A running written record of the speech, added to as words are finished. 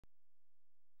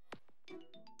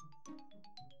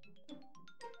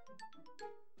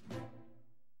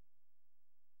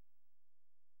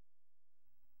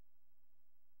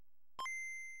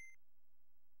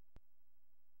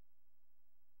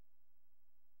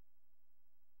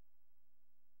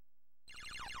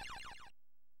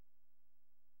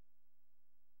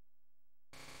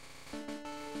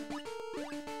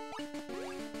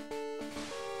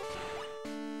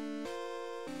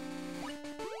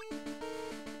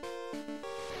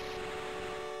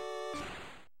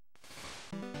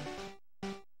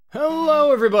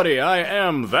Hello everybody, I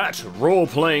am that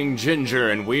role-playing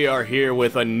ginger, and we are here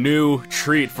with a new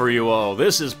treat for you all.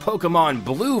 This is Pokemon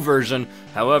Blue version,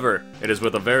 however, it is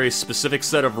with a very specific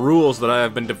set of rules that I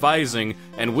have been devising,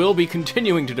 and will be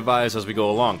continuing to devise as we go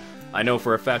along. I know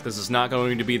for a fact this is not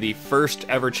going to be the first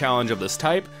ever challenge of this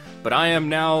type, but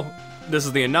this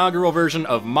is the inaugural version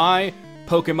of my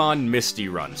Pokemon Misty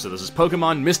run. So this is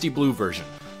Pokemon Misty Blue version.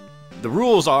 The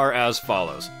rules are as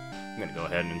follows. I'm gonna go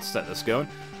ahead and set this going.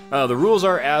 The rules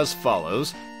are as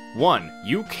follows. 1.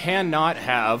 You cannot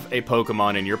have a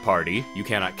Pokemon in your party. You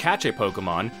cannot catch a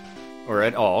Pokemon, or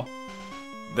at all,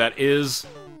 that is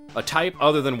a type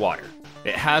other than water.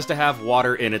 It has to have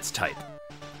water in its type.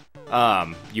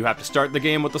 You have to start the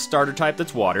game with the starter type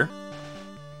that's water.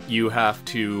 You have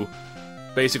to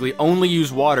basically only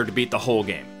use water to beat the whole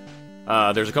game.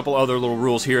 There's a couple other little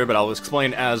rules here, but I'll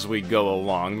explain as we go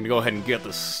along. I'm gonna go ahead and get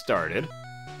this started.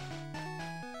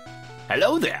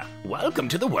 Hello there! Welcome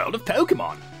to the world of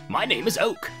Pokemon! My name is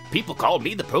Oak. People call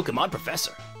me the Pokemon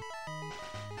Professor.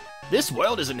 This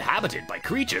world is inhabited by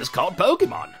creatures called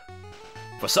Pokemon.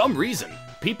 For some reason,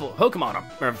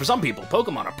 for some people,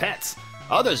 Pokemon are pets.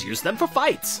 Others use them for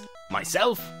fights.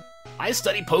 Myself, I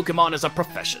study Pokemon as a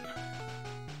profession.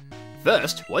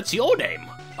 First, what's your name?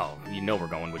 Oh, you know we're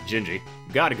going with Gingy.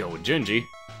 Gotta go with Gingy.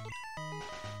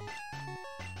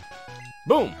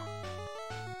 Boom!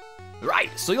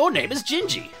 Right, so your name is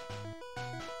Gingy.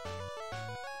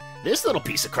 This little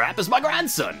piece of crap is my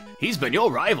grandson. He's been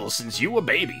your rival since you were a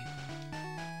baby.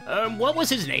 What was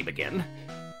his name again?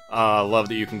 Love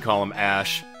that you can call him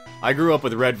Ash. I grew up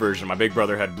with red version, my big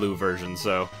brother had blue version,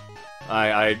 so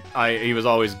he was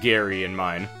always Gary in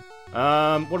mine. What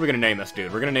are we gonna name this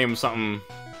dude? We're gonna name him something,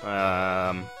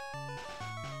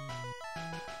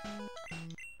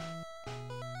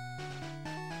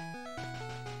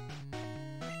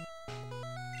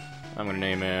 I'm gonna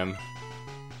name him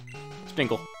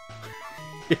Stinkle.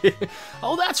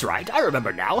 Oh, that's right. I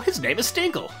remember now. His name is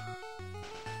Stinkle.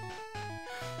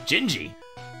 Gingy,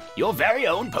 your very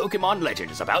own Pokemon legend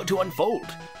is about to unfold.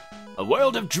 A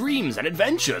world of dreams and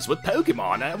adventures with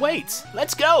Pokemon awaits.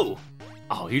 Let's go!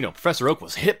 Oh, you know, Professor Oak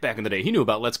was hip back in the day. He knew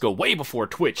about Let's Go way before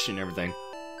Twitch and everything.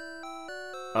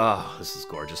 Oh, this is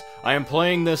gorgeous. I am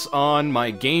playing this on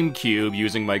my GameCube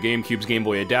using my GameCube's Game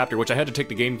Boy adapter, which I had to take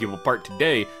the GameCube apart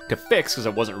today to fix because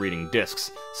I wasn't reading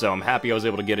discs. So I'm happy I was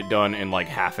able to get it done in like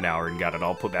half an hour and got it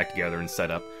all put back together and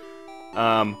set up.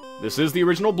 This is the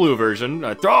original blue version.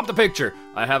 Throw up the picture!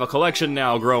 I have a collection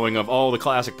now growing of all the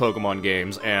classic Pokemon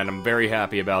games, and I'm very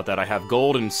happy about that. I have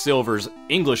Gold and Silver's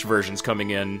English versions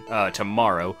coming in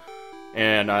tomorrow,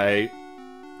 and I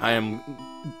am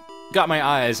got my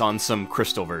eyes on some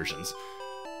Crystal versions.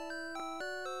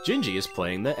 Gingy is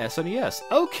playing the SNES.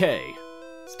 Okay,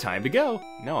 it's time to go.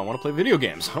 No, I want to play video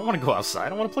games. I don't want to go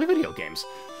outside. I want to play video games.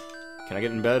 Can I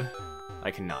get in bed?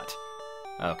 I cannot.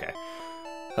 Okay.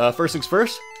 First things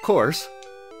first, of course,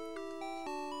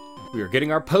 we are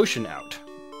getting our potion out.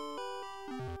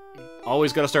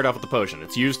 Always gotta start off with the potion.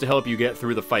 It's used to help you get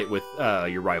through the fight with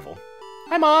your rival.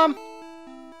 Hi, Mom!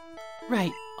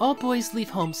 Right, all boys leave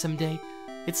home someday.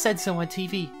 It said so on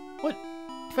TV. What?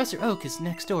 Professor Oak is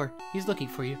next door. He's looking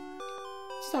for you.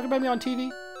 He's talking about me on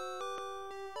TV?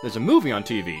 There's a movie on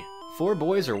TV. 4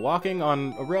 boys are walking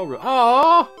on a railroad.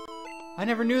 Oh! I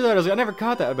never knew that. I never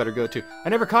caught that. I better go too. I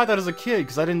never caught that as a kid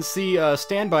because I didn't see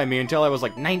Stand By Me until I was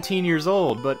like 19 years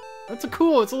old. But it's a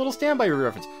little Stand By Me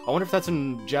reference. I wonder if that's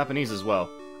in Japanese as well.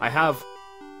 I have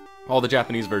all the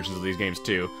Japanese versions of these games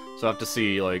too, so I have to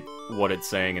see like what it's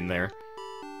saying in there.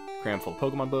 Cram full of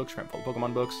Pokemon books, cram full of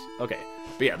Pokemon books. Okay.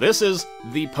 But yeah, this is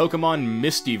the Pokemon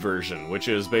Misty version, which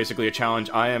is basically a challenge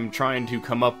I am trying to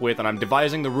come up with, and I'm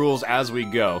devising the rules as we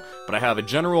go. But I have a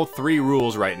general 3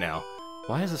 rules right now.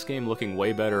 Why is this game looking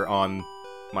way better on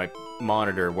my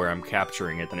monitor where I'm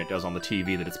capturing it than it does on the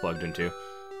TV that it's plugged into?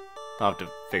 I'll have to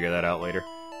figure that out later.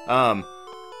 But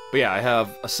yeah, I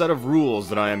have a set of rules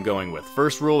that I am going with.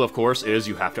 First rule, of course, is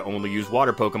you have to only use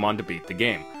water Pokemon to beat the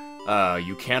game.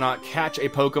 You cannot catch a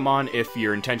Pokemon if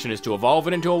your intention is to evolve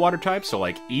it into a water type, so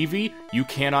like Eevee, you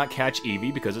cannot catch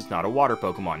Eevee because it's not a water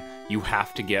Pokemon. You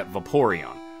have to get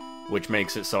Vaporeon, which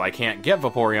makes it so I can't get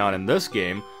Vaporeon in this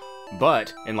game,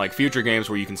 but in like future games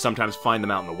where you can sometimes find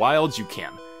them out in the wilds, you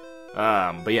can.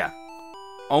 But yeah,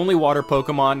 only water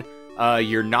Pokemon.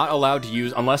 You're not allowed to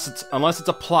use unless it's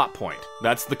a plot point.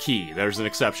 That's the key. There's an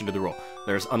exception to the rule.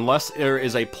 Unless there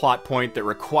is a plot point that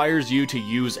requires you to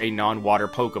use a non-water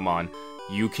Pokemon,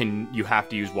 you have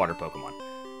to use water Pokemon.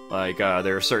 Like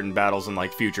there are certain battles in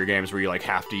like future games where you like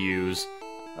have to use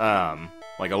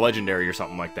like a legendary or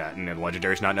something like that, and a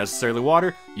legendary is not necessarily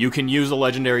water, you can use a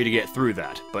legendary to get through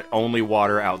that, but only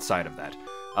water outside of that.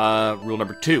 Rule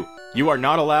number 2. You are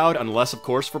not allowed, unless of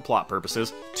course for plot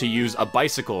purposes, to use a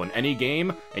bicycle in any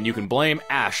game, and you can blame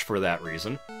Ash for that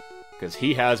reason, because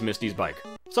he has Misty's bike.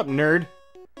 What's up, nerd?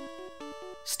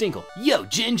 Stinkle. Yo,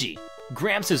 Gingy!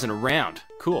 Gramps isn't around.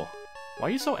 Cool. Why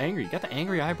are you so angry? You got the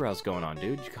angry eyebrows going on,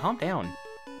 dude. Calm down.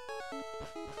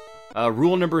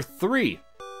 Rule number 3.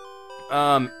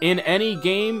 In any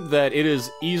game that it is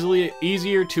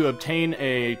easier to obtain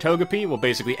a Togepi, well,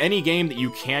 basically any game that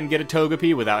you can get a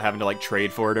Togepi without having to, like,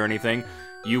 trade for it or anything,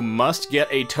 you must get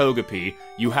a Togepi.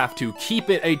 You have to keep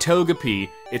it a Togepi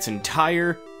its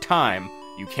entire time.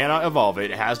 You cannot evolve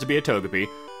it. It has to be a Togepi.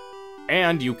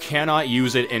 And you cannot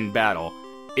use it in battle.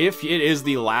 If it is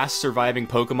the last surviving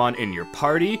Pokemon in your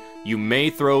party, you may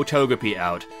throw Togepi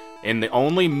out, and the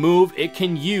only move it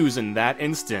can use in that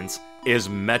instance is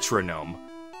Metronome.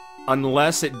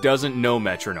 Unless it doesn't know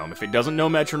Metronome. If it doesn't know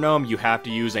Metronome, you have to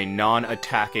use a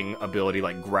non-attacking ability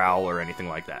like Growl or anything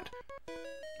like that.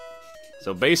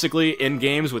 So basically, in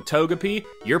games with Togepi,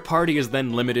 your party is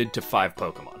then limited to 5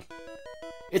 Pokemon.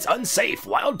 It's unsafe.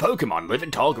 Wild Pokemon live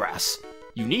in tall grass.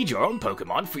 You need your own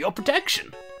Pokemon for your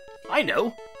protection. I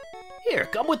know. Here,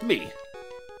 come with me.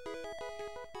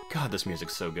 God, this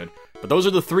music's so good. But those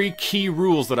are the 3 key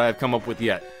rules that I have come up with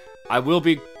yet.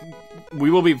 We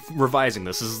will be revising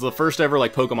this. This is the first ever,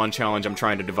 like, Pokemon challenge I'm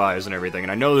trying to devise and everything,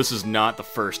 and I know this is not the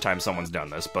first time someone's done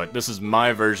this, but this is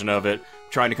my version of it,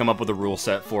 trying to come up with a rule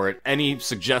set for it. Any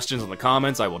suggestions in the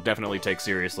comments, I will definitely take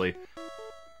seriously.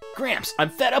 Gramps, I'm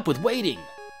fed up with waiting.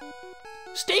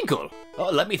 Stinkle,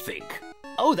 let me think.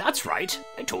 Oh, that's right.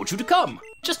 I told you to come.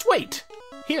 Just wait.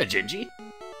 Here, Gingy.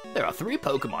 There are 3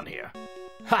 Pokemon here.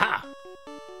 Haha!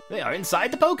 They are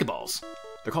inside the Pokeballs.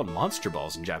 They're called Monster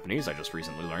Balls in Japanese, I just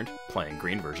recently learned, playing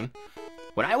green version.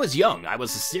 When I was young, I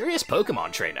was a serious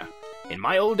Pokemon trainer. In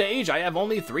my old age, I have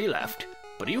only 3 left.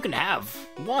 But you can have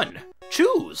 1.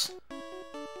 Choose!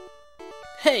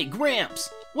 Hey, Gramps!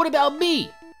 What about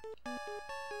me?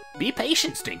 Be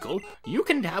patient, Stinkle. You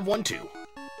can have 1 too.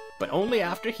 But only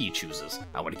after he chooses.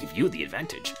 I want to give you the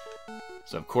advantage.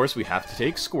 So of course we have to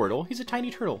take Squirtle. He's a tiny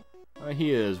turtle.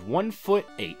 He is 1'8",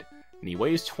 and he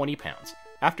weighs 20 pounds.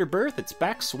 After birth, its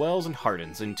back swells and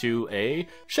hardens into a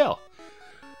shell.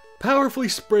 Powerfully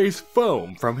sprays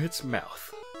foam from its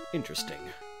mouth. Interesting.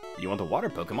 You want the water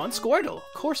Pokemon Squirtle?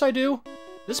 Of course I do.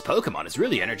 This Pokemon is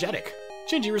really energetic.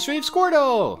 Gingy, retrieve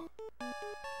Squirtle!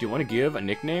 Do you want to give a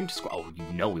nickname to Squirtle? Oh,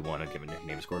 you know we want to give a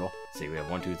nickname to Squirtle. Let's see, we have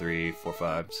 1, 2, 3, 4,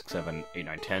 5, 6, 7, 8,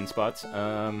 9, 10 spots.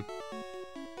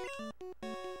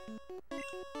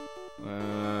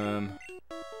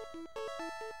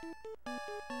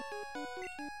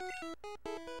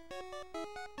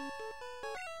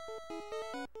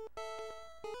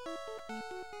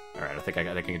 Alright, I think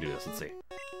I can do this. Let's see.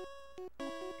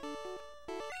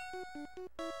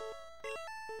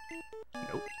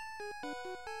 Nope.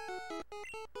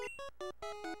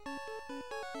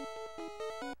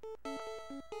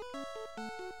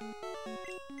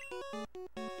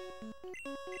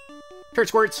 Turd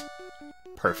Squirts!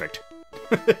 Perfect.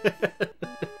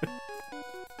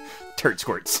 Turd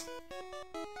Squirts.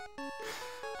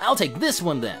 I'll take this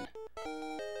one then.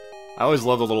 I always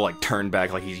love the little, like, turn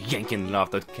back, like he's yanking it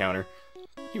off the counter.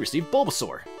 He received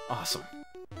Bulbasaur. Awesome.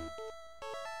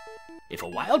 If a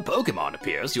wild Pokemon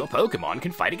appears, your Pokemon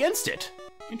can fight against it.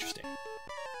 Interesting.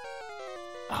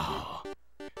 Oh.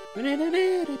 God,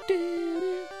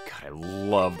 I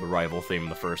love the rival theme in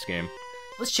the first game.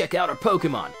 Let's check out our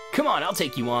Pokemon. Come on, I'll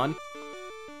take you on.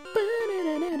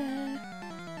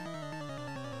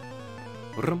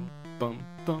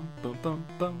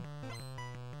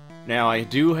 Now, I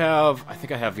do have, I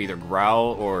think I have either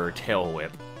Growl or Tail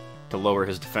Whip to lower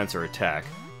his defense or attack,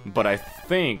 but I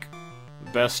think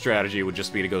the best strategy would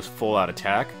just be to go full out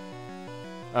attack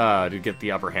to get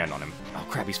the upper hand on him. Oh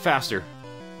crap, he's faster.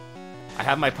 I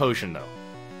have my potion, though.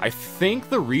 I think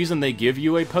the reason they give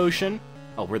you a potion...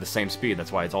 Oh, we're the same speed,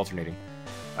 that's why it's alternating.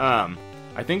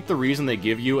 I think the reason they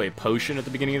give you a potion at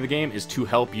the beginning of the game is to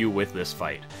help you with this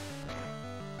fight.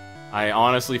 I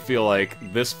honestly feel like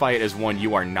this fight is one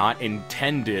you are not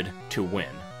intended to win.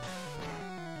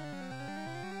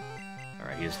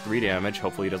 Alright, he has 3 damage.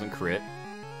 Hopefully he doesn't crit.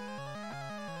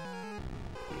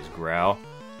 Use Growl.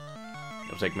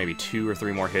 It'll take maybe 2 or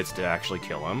 3 more hits to actually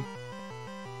kill him.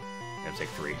 It'll take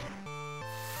 3.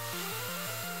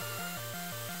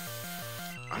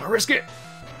 I'm gonna risk it!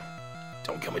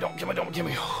 Don't kill me, don't kill me, don't kill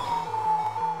me.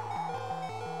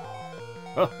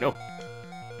 Oh, no.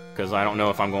 Because I don't know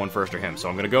if I'm going first or him, so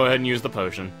I'm going to go ahead and use the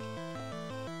potion.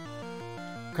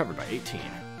 Covered by 18.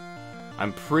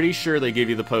 I'm pretty sure they give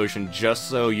you the potion just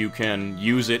so you can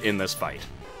use it in this fight.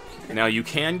 Now, you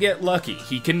can get lucky.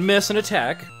 He can miss an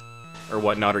attack, or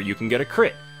whatnot, or you can get a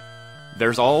crit.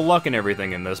 There's all luck and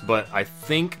everything in this, but I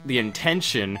think the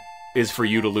intention is for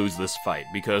you to lose this fight,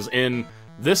 because in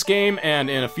this game, and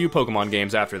in a few Pokemon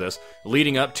games after this,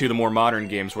 leading up to the more modern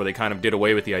games where they kind of did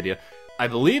away with the idea, I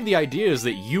believe the idea is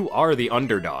that you are the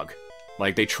underdog.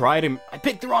 Like, they tried him, I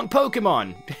picked the wrong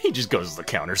Pokemon! He just goes to the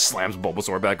counter, slams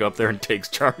Bulbasaur back up there, and takes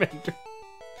Charmander.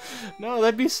 No,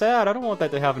 that'd be sad. I don't want that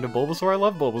to happen to Bulbasaur. I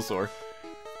love Bulbasaur.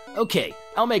 Okay,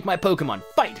 I'll make my Pokemon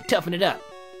fight to toughen it up.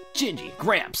 Gingy,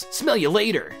 Gramps, smell you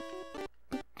later.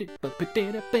 What do you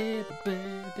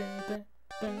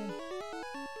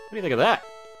think of that?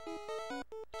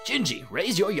 Gingy,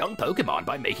 raise your young Pokemon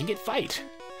by making it fight.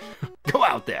 Go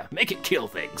out there, make it kill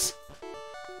things.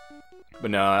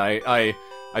 But no, I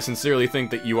sincerely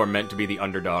think that you are meant to be the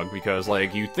underdog, because,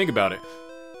 like, you think about it.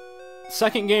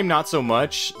 Second game, not so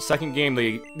much. Second game,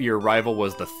 your rival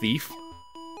was the Thief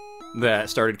that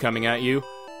started coming at you.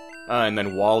 And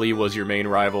then Wally was your main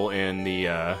rival in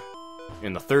the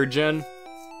third gen.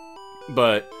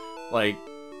 But, like,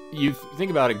 you think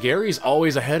about it, Gary's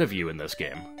always ahead of you in this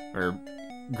game. Or,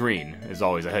 Green is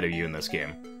always ahead of you in this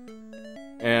game.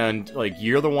 And, like,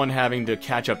 you're the one having to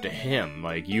catch up to him.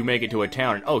 Like, you make it to a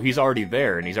town, and, oh, he's already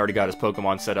there, and he's already got his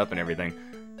Pokemon set up and everything.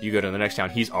 You go to the next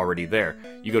town, he's already there.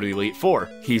 You go to the Elite Four,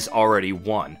 he's already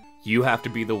won. You have to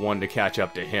be the one to catch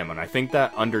up to him, and I think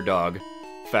that underdog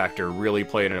factor really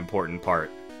played an important part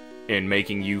in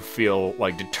making you feel,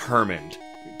 like, determined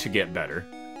to get better.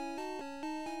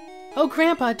 Oh,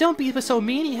 Grandpa, don't be so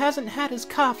mean. He hasn't had his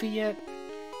coffee yet.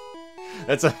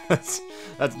 That's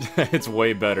it's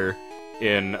way better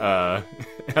in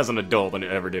as an adult than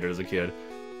it ever did as a kid.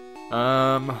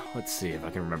 Let's see if I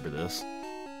can remember this.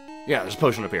 Yeah, there's a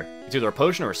potion up here. It's either a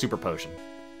potion or a super potion.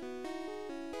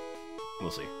 We'll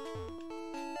see.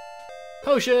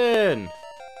 Potion!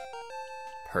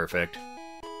 Perfect.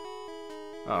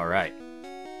 Alright.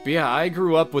 But yeah, I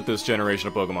grew up with this generation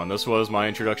of Pokemon. This was my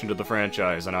introduction to the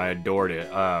franchise, and I adored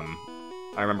it. I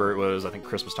remember it was, I think,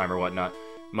 Christmas time or whatnot.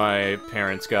 My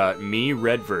parents got me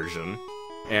red version,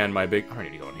 and my big... I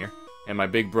need to go in here. And my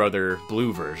big brother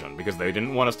blue version, because they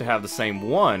didn't want us to have the same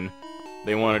one.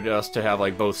 They wanted us to have,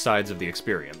 like, both sides of the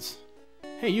experience.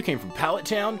 Hey, you came from Pallet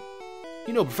Town?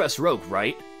 You know Professor Oak,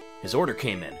 right? His order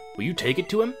came in. Will you take it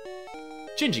to him?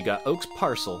 Gingy got Oak's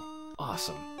parcel.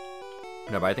 Awesome.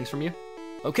 Can I buy things from you?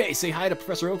 Okay, say hi to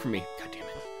Professor Oak for me. God damn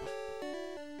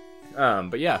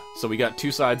it. But yeah, so we got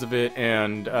two sides of it,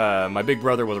 and my big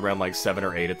brother was around like 7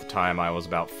 or 8 at the time. I was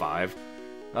about 5.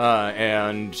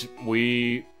 And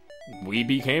we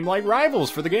became like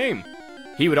rivals for the game.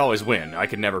 He would always win. I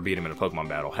could never beat him in a Pokemon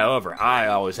battle. However, I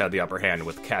always had the upper hand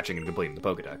with catching and completing the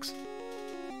Pokedex.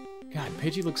 God,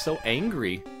 Pidgey looks so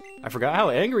angry. I forgot how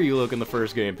angry you look in the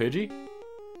first game, Pidgey.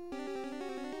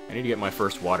 I need to get my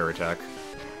first water attack.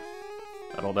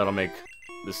 That'll make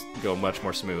this go much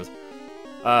more smooth.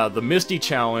 The Misty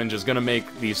challenge is going to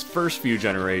make these first few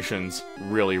generations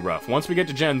really rough. Once we get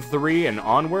to Gen 3 and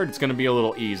onward, it's going to be a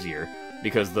little easier,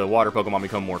 because the water Pokemon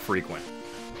become more frequent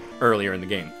earlier in the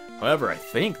game. However, I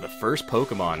think the first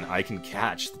Pokemon I can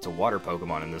catch that's a water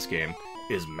Pokemon in this game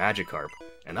is Magikarp.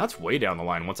 And that's way down the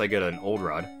line once I get an Old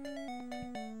Rod.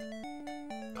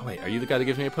 Oh wait, are you the guy that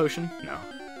gives me a potion? No.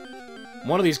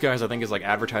 One of these guys I think is like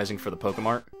advertising for the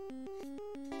Pokemart.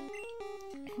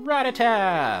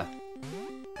 Rattata!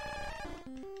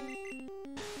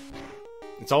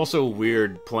 It's also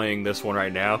weird playing this one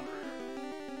right now,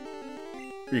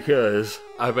 because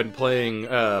I've been playing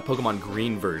Pokemon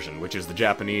Green version, which is a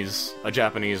Japanese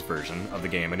version of the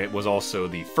game, and it was also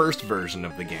the first version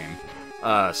of the game.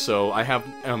 So I have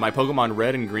my Pokemon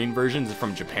Red and Green versions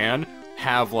from Japan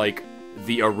have like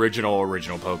the original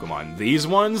Pokemon. These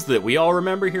ones that we all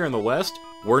remember here in the West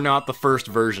were not the first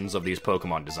versions of these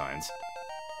Pokemon designs.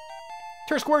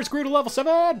 Turfsquirts grew to level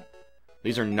 7!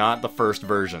 These are not the first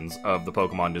versions of the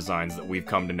Pokemon designs that we've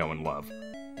come to know and love.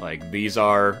 Like, these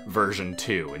are version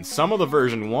 2, and some of the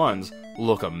version 1s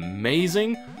look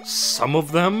amazing, some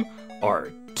of them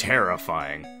are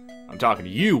terrifying. I'm talking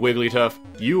to you, Wigglytuff.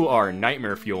 You are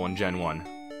nightmare fuel in Gen 1.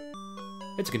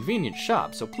 It's a convenient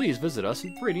shop, so please visit us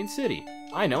in Radiant City.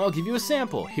 I know, I'll give you a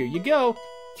sample. Here you go.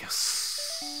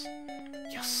 Yes.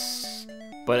 Yes.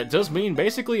 But it does mean,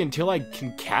 basically, until I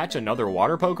can catch another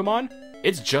water Pokemon,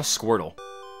 it's just Squirtle.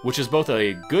 Which is both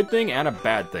a good thing and a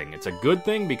bad thing. It's a good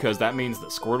thing because that means that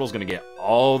Squirtle's gonna get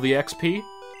all the XP,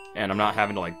 and I'm not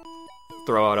having to, like,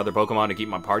 throw out other Pokemon to keep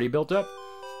my party built up.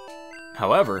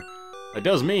 However, it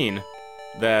does mean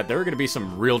that there are gonna be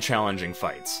some real challenging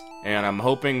fights. And I'm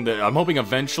hoping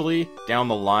eventually, down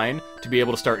the line, to be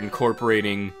able to start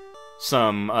incorporating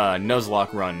some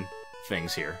Nuzlocke run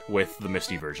things here with the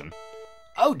Misty version.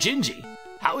 Oh, Gingy,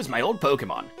 how is my old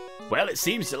Pokemon? Well, it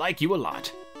seems to like you a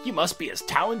lot. You must be as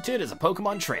talented as a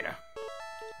Pokemon trainer.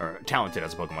 Or talented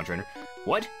as a Pokemon trainer.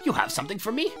 What? You have something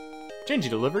for me? Gingy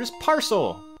delivered his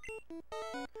parcel!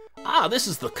 Ah, this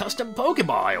is the custom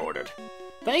Pokeball I ordered.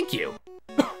 Thank you.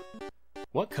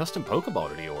 What custom Pokeball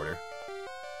did he order?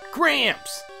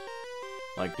 Gramps!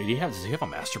 Like, does he have a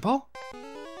Master Ball?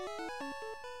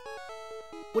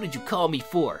 What did you call me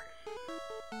for?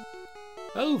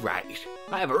 Oh, right.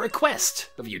 I have a request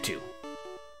of you two.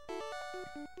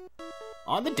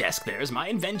 On the desk there's my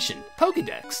invention,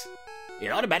 Pokédex.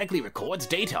 It automatically records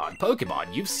data on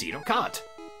Pokemon you've seen or caught.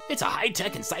 It's a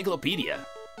high-tech encyclopedia.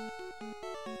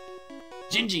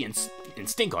 Gingy and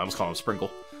Stinkle, I almost call him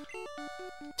Sprinkle.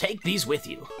 Take these with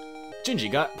you.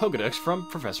 Gingy got Pokédex from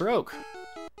Professor Oak.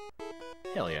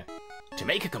 Hell yeah. To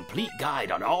make a complete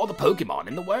guide on all the Pokemon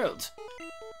in the world.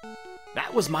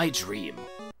 That was my dream,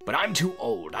 but I'm too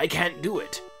old, I can't do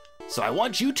it. So I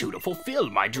want you two to fulfill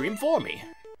my dream for me.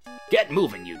 Get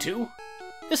moving, you two.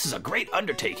 This is a great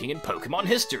undertaking in Pokemon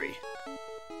history.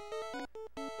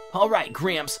 Alright,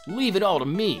 Gramps, leave it all to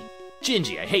me.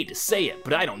 Gingy, I hate to say it,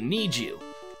 but I don't need you.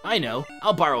 I know,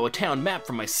 I'll borrow a town map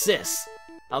from my sis.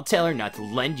 I'll tell her not to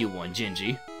lend you one,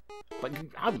 Gingy. But,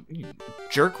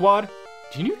 jerkwad?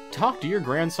 Can you talk to your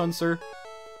grandson, sir?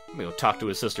 I'm gonna go talk to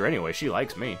his sister anyway, she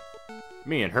likes me.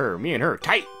 Me and her,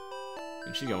 tight!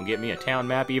 And she's gonna get me a town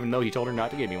map even though he told her not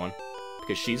to give me one.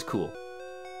 Because she's cool.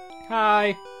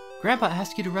 Hi! Grandpa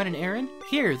asked you to run an errand?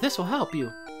 Here, this will help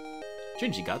you.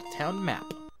 Gingy got the town map.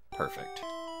 Perfect.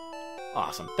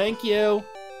 Awesome, thank you!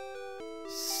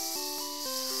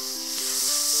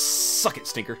 Suck it,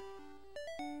 Stinker.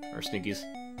 Or Stinkies.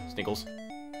 Stinkles.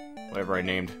 Whatever I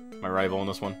named my rival in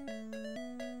this one.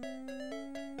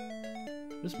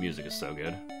 This music is so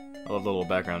good. I love the little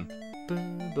background.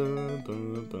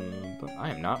 I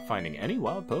am not finding any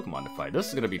wild Pokemon to fight. This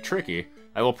is going to be tricky.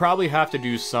 I will probably have to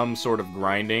do some sort of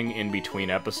grinding in between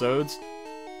episodes.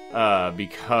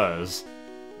 Because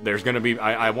there's going to be...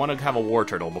 I want to have a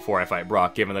Wartortle before I fight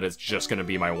Brock, given that it's just going to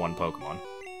be my one Pokemon.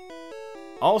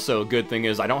 Also, a good thing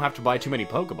is I don't have to buy too many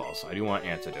Pokeballs. I do want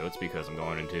antidotes because I'm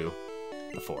going into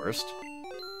the forest.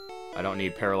 I don't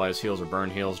need Paralyzed Heals or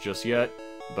Burn Heals just yet,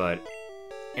 but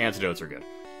antidotes are good.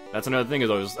 That's another thing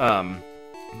is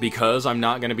because I'm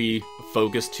not going to be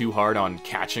focused too hard on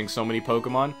catching so many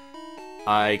Pokemon,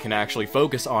 I can actually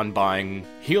focus on buying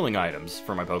healing items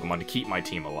for my Pokemon to keep my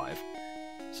team alive.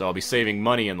 So I'll be saving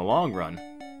money in the long run,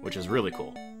 which is really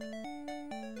cool.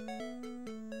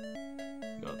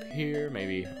 Go up here,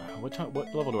 maybe... What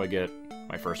level do I get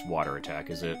my first water attack?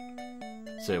 Is it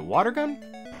Water Gun?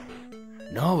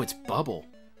 No, it's Bubble.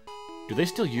 Do they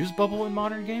still use Bubble in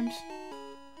modern games?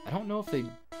 I don't know if they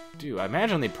do. I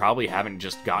imagine they probably haven't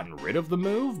just gotten rid of the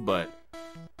move, but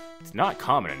it's not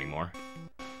common anymore.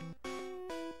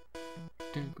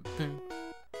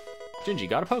 Gingy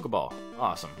got a Pokeball.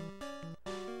 Awesome.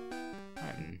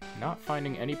 I'm not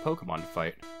finding any Pokemon to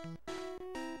fight.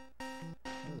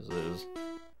 This is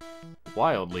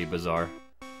wildly bizarre.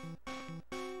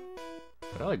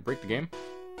 But I like break the game.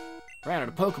 Ran out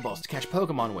of Pokeballs to catch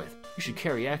Pokemon with. You should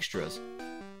carry extras.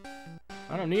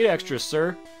 I don't need extras,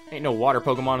 sir. Ain't no water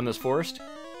Pokemon in this forest.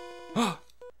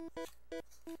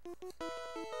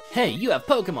 Hey, you have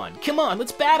Pokemon. Come on,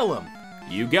 let's battle them.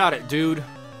 You got it, dude.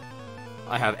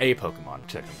 I have a Pokemon,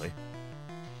 technically.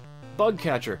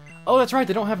 Bugcatcher. Oh, that's right,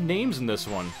 they don't have names in this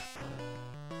one.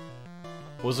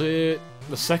 Was it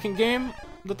the second game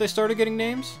that they started getting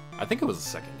names? I think it was the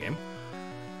second game.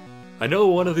 I know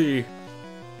one of the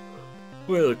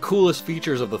coolest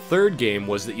features of the third game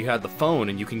was that you had the phone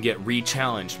and you can get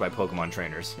re-challenged by Pokemon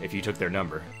trainers if you took their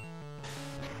number.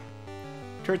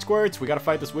 Turd Squirts, we gotta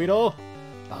fight this Weedle.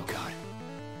 Oh god.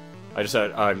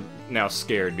 I'm now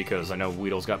scared because I know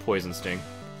Weedle's got Poison Sting.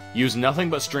 Use nothing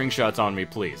but string shots on me,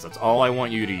 please. That's all I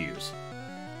want you to use.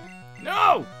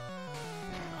 No!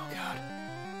 Oh god.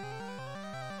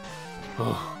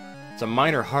 Oh. It's a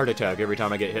minor heart attack every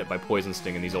time I get hit by Poison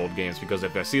Sting in these old games because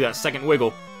if I see that second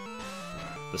wiggle,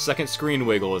 the second screen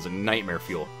wiggle is a nightmare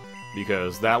fuel,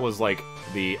 because that was like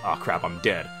the, oh crap, I'm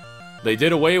dead. They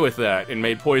did away with that and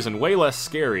made poison way less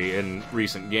scary in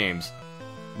recent games,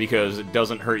 because it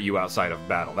doesn't hurt you outside of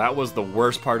battle. That was the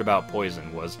worst part about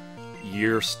poison, was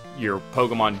your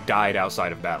Pokemon died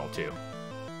outside of battle too.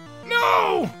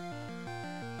 No!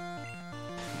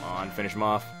 Come on, finish him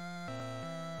off.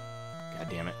 God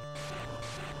damn it.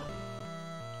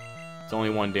 It's only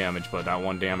 1 damage, but that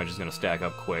 1 damage is gonna stack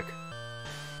up quick.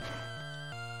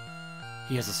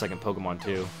 He has a second Pokemon,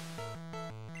 too.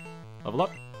 Level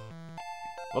up.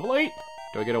 Level 8!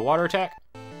 Do I get a water attack?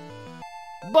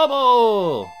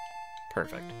 Bubble!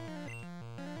 Perfect.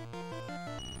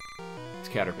 It's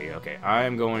Caterpie. Okay,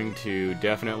 I'm going to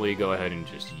definitely go ahead and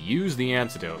just use the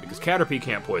antidote, because Caterpie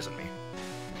can't poison me.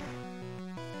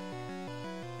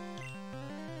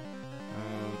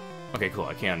 Okay, cool,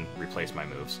 I can replace my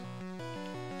moves.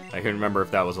 I couldn't remember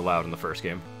if that was allowed in the first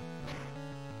game.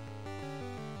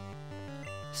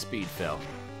 Speed fell.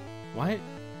 What?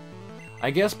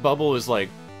 I guess Bubble is like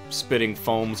spitting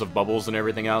foams of bubbles and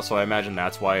everything out, so I imagine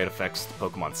that's why it affects the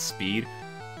Pokemon's speed.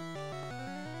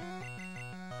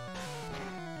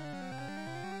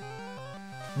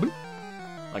 Boop.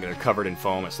 Like they're covered in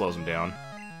foam, it slows them down.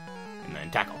 And then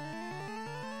tackle.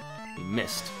 He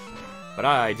missed. But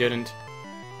I didn't.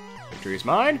 Victory is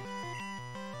mine!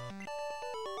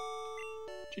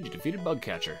 Gigi defeated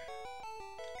Bugcatcher.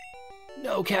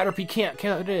 No, Caterpie can't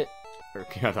count it! Or,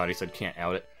 I thought he said can't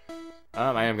out it.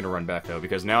 I am gonna run back, though,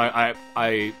 because now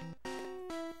I've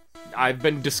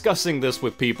been discussing this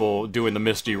with people doing the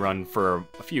Misty run for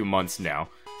a few months now.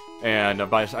 And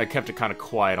I kept it kind of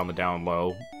quiet on the down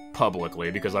low,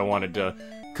 publicly, because I wanted to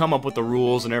come up with the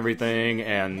rules and everything,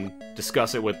 and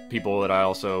discuss it with people that I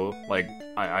also, like,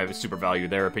 I super value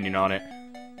their opinion on it.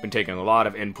 Been taking a lot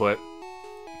of input.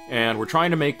 And we're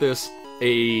trying to make this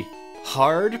a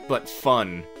hard but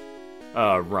fun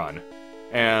run.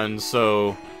 And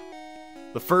so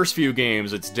the first few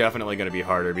games, it's definitely going to be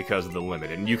harder because of the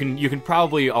limit. And you can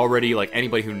probably already, like,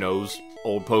 anybody who knows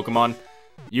old Pokemon,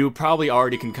 you probably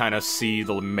already can kind of see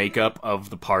the makeup of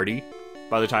the party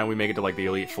by the time we make it to, like, the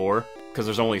Elite Four, because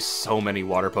there's only so many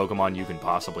water Pokemon you can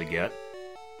possibly get.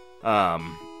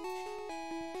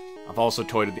 I've also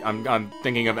toyed with I'm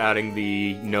thinking of adding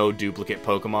the no duplicate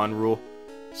Pokemon rule,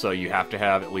 so you have to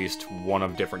have at least one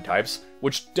of different types,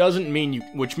 which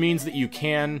means that you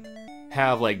can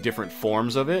have, like, different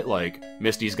forms of it. Like,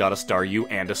 Misty's got a Staryu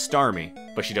and a Starmie,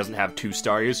 but she doesn't have two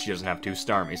Staryus, she doesn't have two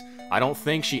Starmies. I don't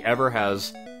think she ever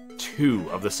has two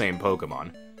of the same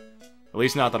Pokemon. At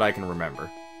least not that I can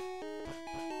remember.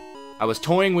 I was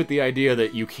toying with the idea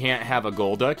that you can't have a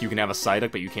Golduck, you can have a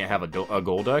Psyduck, but you can't have a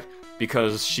Golduck,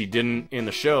 because she didn't, in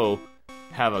the show,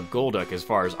 have a Golduck as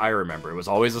far as I remember. It was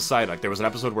always a Psyduck. There was an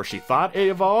episode where she thought it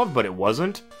evolved, but it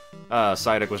wasn't.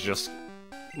 Psyduck was just,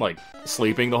 like,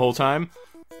 sleeping the whole time,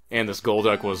 and this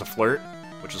Golduck was a flirt,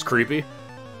 which is creepy.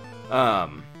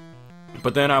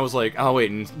 But then I was like, oh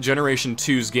wait, in Generation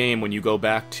 2's game, when you go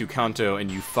back to Kanto and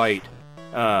you fight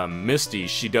Misty,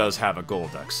 she does have a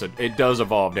Golduck, so it does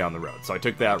evolve down the road. So I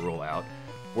took that rule out.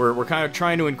 We're kind of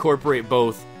trying to incorporate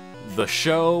both the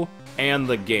show and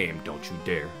the game. Don't you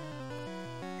dare.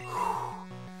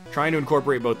 Trying to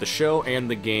incorporate both the show and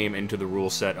the game into the rule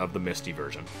set of the Misty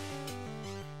version.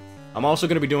 I'm also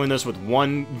going to be doing this with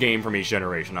one game from each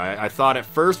generation. I thought at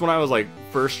first, when I was, like,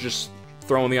 first just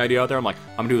throwing the idea out there, I'm like,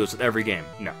 I'm going to do this with every game.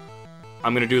 No.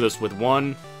 I'm going to do this with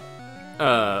one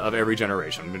of every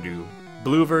generation. I'm going to do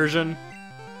blue version,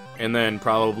 and then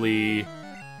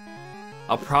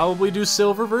I'll probably do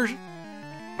silver version,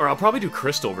 or I'll probably do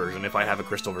crystal version if I have a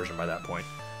crystal version by that point.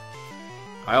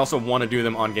 I also want to do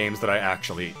them on games that I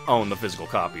actually own the physical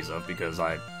copies of, because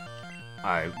I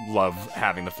love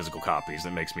having the physical copies.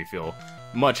 It makes me feel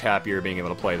much happier being able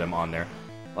to play them on there.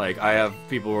 Like, I have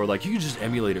people who are like, you can just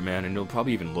emulate it, man, and it'll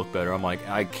probably even look better. I'm like,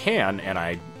 I can, and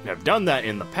I have done that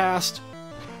in the past.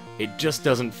 It just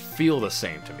doesn't feel the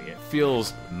same to me. It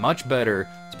feels much better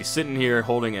to be sitting here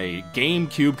holding a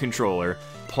GameCube controller,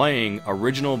 playing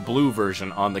original blue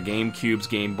version on the GameCube's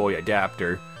Game Boy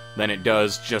adapter, than it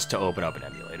does just to open up an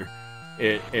emulator.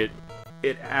 It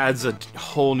adds a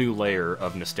whole new layer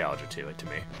of nostalgia to it to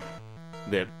me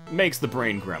that makes the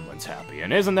brain gremlins happy.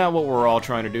 And isn't that what we're all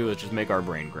trying to do, is just make our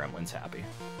brain gremlins happy?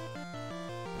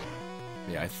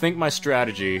 Yeah, I think my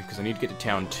strategy, because I need to get to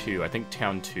Town 2, I think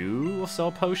Town 2 will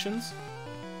sell potions?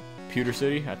 Pewter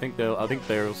City? I think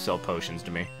they'll sell potions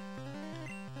to me.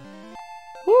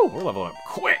 Woo! We're leveling up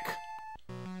quick!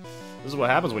 This is what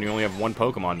happens when you only have one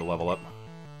Pokemon to level up.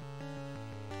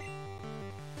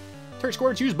 Turret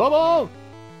Squirts, use Bubble!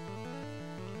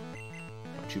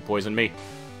 Don't you poison me.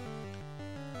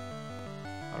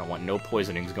 I don't want no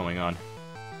poisonings going on.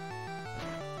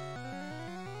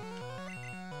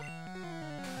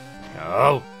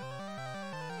 No!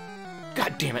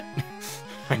 God damn it!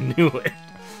 I knew it!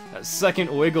 That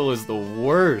second wiggle is the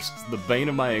worst. It's the bane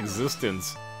of my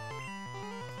existence.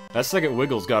 That second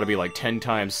wiggle's gotta be like 10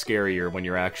 times scarier when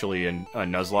you're actually in a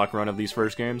Nuzlocke run of these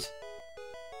first games.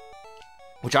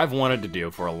 Which I've wanted to do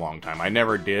for a long time. I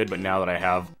never did, but now that I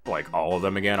have, like, all of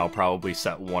them again, I'll probably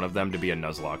set one of them to be a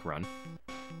Nuzlocke run.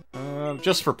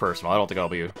 Just for personal. I don't think I'll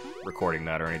be recording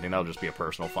that or anything. That'll just be a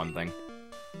personal fun thing.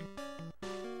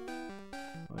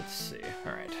 Let's see.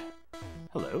 Alright.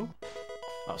 Hello?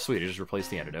 Oh, sweet. I just replaced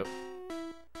the antidote.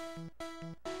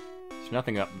 There's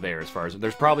nothing up there as far as...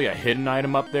 There's probably a hidden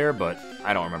item up there, but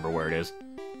I don't remember where it is.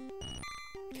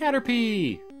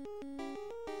 Caterpie!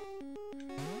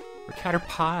 Or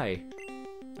Caterpie,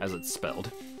 as it's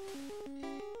spelled.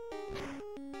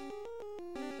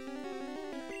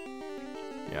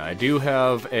 Yeah, I do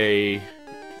have a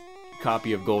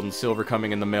copy of Gold and Silver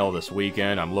coming in the mail this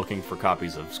weekend. I'm looking for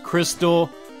copies of Crystal.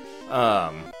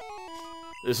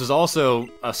 This is also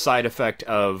a side effect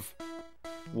of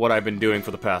what I've been doing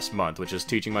for the past month, which is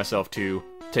teaching myself to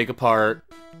take apart,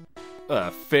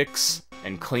 fix,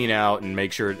 and clean out, and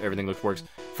make sure everything works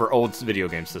for old video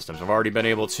game systems. I've already been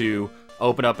able to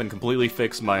open up and completely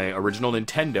fix my original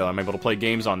Nintendo. I'm able to play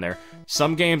games on there.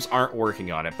 Some games aren't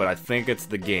working on it, but I think it's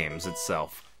the games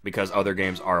itself, because other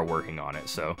games are working on it.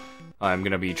 So I'm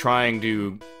going to be trying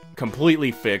to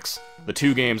completely fix the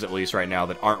 2 games, at least right now,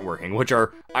 that aren't working, which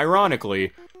are,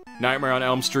 ironically, Nightmare on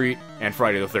Elm Street and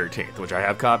Friday the 13th, which I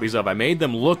have copies of. I made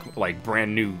them look like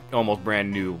brand new, almost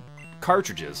brand new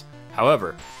cartridges.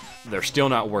 However, they're still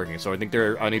not working, so I think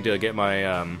I need to get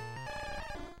my,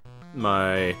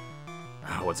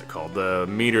 what's it called? The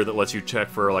meter that lets you check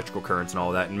for electrical currents and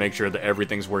all that, and make sure that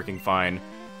everything's working fine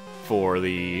for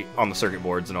on the circuit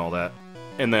boards and all that.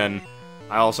 And then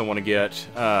I also want to get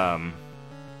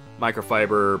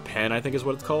microfiber pen, I think is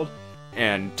what it's called,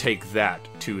 and take that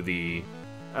to the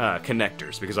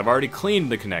connectors, because I've already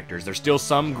cleaned the connectors. There's still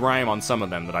some grime on some of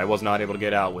them that I was not able to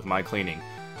get out with my cleaning.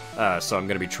 So I'm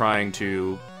going to be trying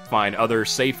to find other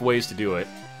safe ways to do it.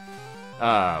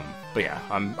 But yeah,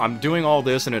 I'm doing all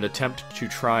this in an attempt to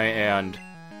try and...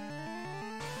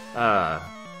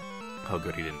 oh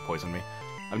good, he didn't poison me.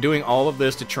 I'm doing all of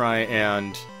this to try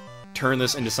and turn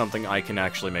this into something I can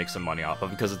actually make some money off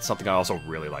of, because it's something I also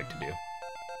really like to do.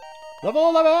 Level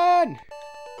 11!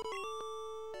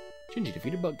 Gingy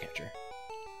defeated Bug Catcher.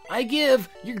 I give!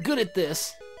 You're good at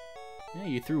this! Yeah,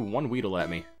 you threw 1 Weedle at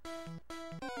me.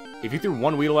 If you threw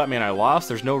 1 Weedle at me and I lost,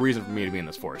 there's no reason for me to be in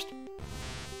this forest.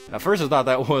 At first I thought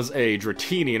that was a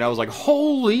Dratini, and I was like,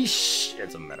 holy sh...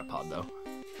 It's a Metapod, though.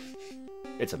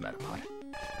 It's a Metapod.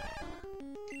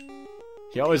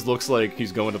 He always looks like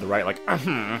he's going to the right, like,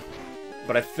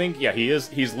 But I think, yeah, he is.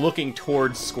 He's looking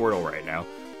towards Squirtle right now.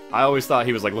 I always thought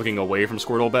he was, like, looking away from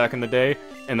Squirtle back in the day,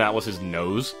 and that was his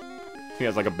nose. He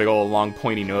has, like, a big old long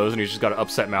pointy nose, and he's just got an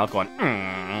upset mouth going, He's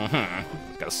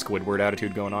got a Squidward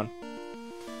attitude going on.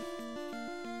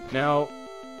 Now,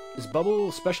 is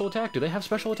Bubble special attack? Do they have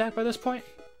special attack by this point?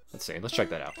 Let's see. Let's check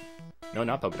that out. No,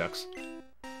 not Pokedex.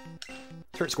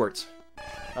 Turret Squirts.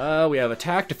 We have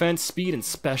attack, defense, speed, and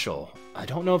special. I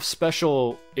don't know if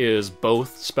special is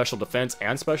both special defense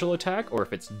and special attack, or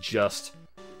if it's just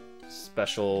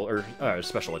special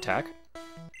attack.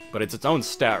 But it's its own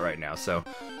stat right now, so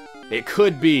it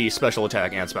could be special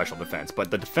attack and special defense.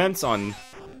 But the defense on...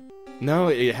 No,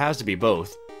 it has to be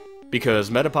both, because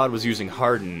Metapod was using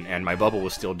Harden, and my Bubble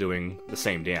was still doing the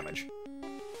same damage.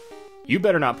 You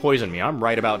better not poison me. I'm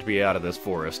right about to be out of this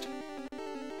forest.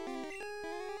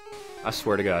 I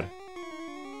swear to God.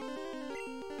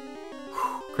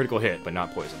 Whew, critical hit, but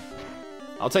not poison.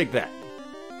 I'll take that.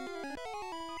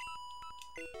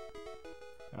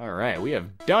 Alright, we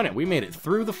have done it. We made it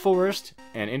through the forest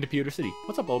and into Pewter City.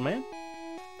 What's up, old man?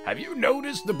 Have you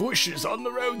noticed the bushes on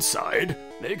the roadside?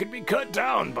 They can be cut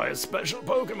down by a special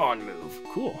Pokemon move.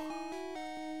 Cool.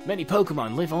 Many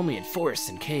Pokemon live only in forests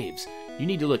and caves. You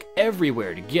need to look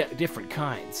everywhere to get different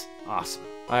kinds. Awesome.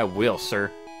 I will,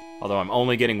 sir. Although I'm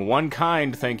only getting one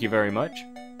kind, thank you very much.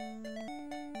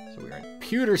 So we're in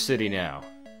Pewter City now.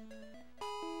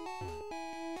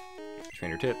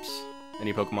 Trainer tips.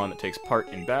 Any Pokemon that takes part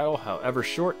in battle, however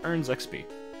short, earns XP.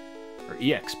 Or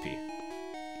EXP.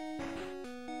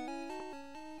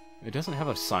 It doesn't have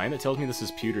a sign that tells me this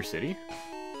is Pewter City?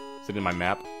 Is it in my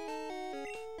map?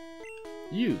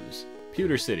 Use.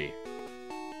 Pewter City.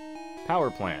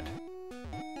 Power plant.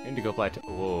 Indigo Plateau.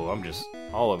 Whoa, I'm just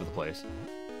all over the place.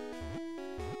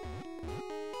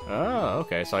 Oh,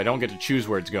 okay, so I don't get to choose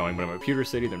where it's going, but I'm at Pewter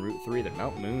City, then Route 3, then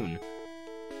Mount Moon.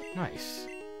 Nice.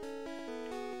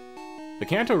 The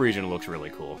Kanto region looks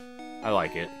really cool. I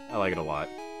like it. I like it a lot.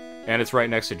 And it's right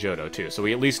next to Johto, too, so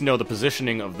we at least know the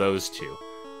positioning of those two.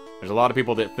 There's a lot of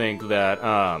people that think that,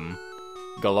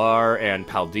 Galar and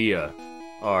Paldea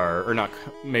are, or not,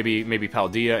 maybe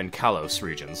Paldea and Kalos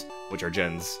regions, which are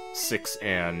Gens 6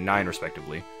 and 9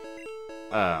 respectively,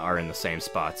 are in the same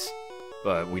spots.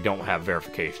 But we don't have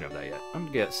verification of that yet. I'm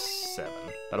gonna get 7.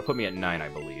 That'll put me at 9, I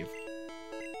believe.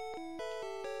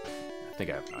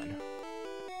 think I have 9.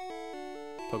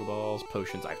 Pokeballs,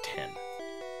 potions, I have 10.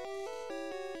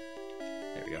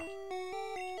 There we go.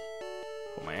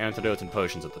 Put my antidotes and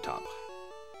potions at the top.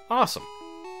 Awesome.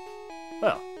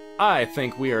 Well, I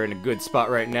think we are in a good spot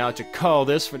right now to call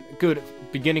this a good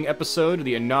beginning episode,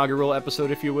 the inaugural episode,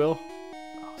 if you will.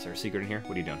 Oh, is there a secret in here?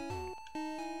 What are you doing?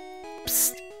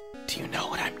 Psst. Do you know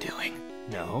what I'm doing?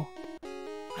 No.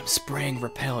 I'm spraying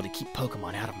Repel to keep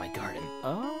Pokemon out of my garden.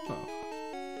 Oh.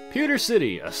 Pewter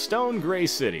City, a stone gray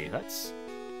city. That's...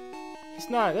 It's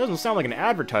not... It doesn't sound like an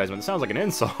advertisement. It sounds like an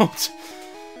insult.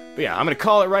 But yeah, I'm gonna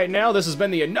call it right now. This has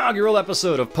been the inaugural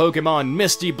episode of Pokemon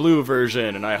Misty Blue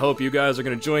version, and I hope you guys are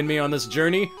gonna join me on this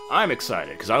journey. I'm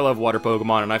excited, because I love water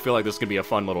Pokemon, and I feel like this could be a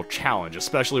fun little challenge,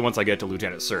 especially once I get to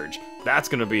Lieutenant Surge. That's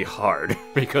gonna be hard,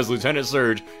 because Lieutenant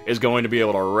Surge is going to be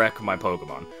able to wreck my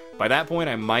Pokemon. By that point,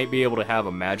 I might be able to have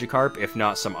a Magikarp, if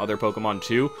not some other Pokemon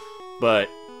too, but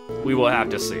we will have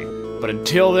to see. But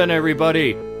until then,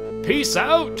 everybody, peace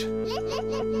out!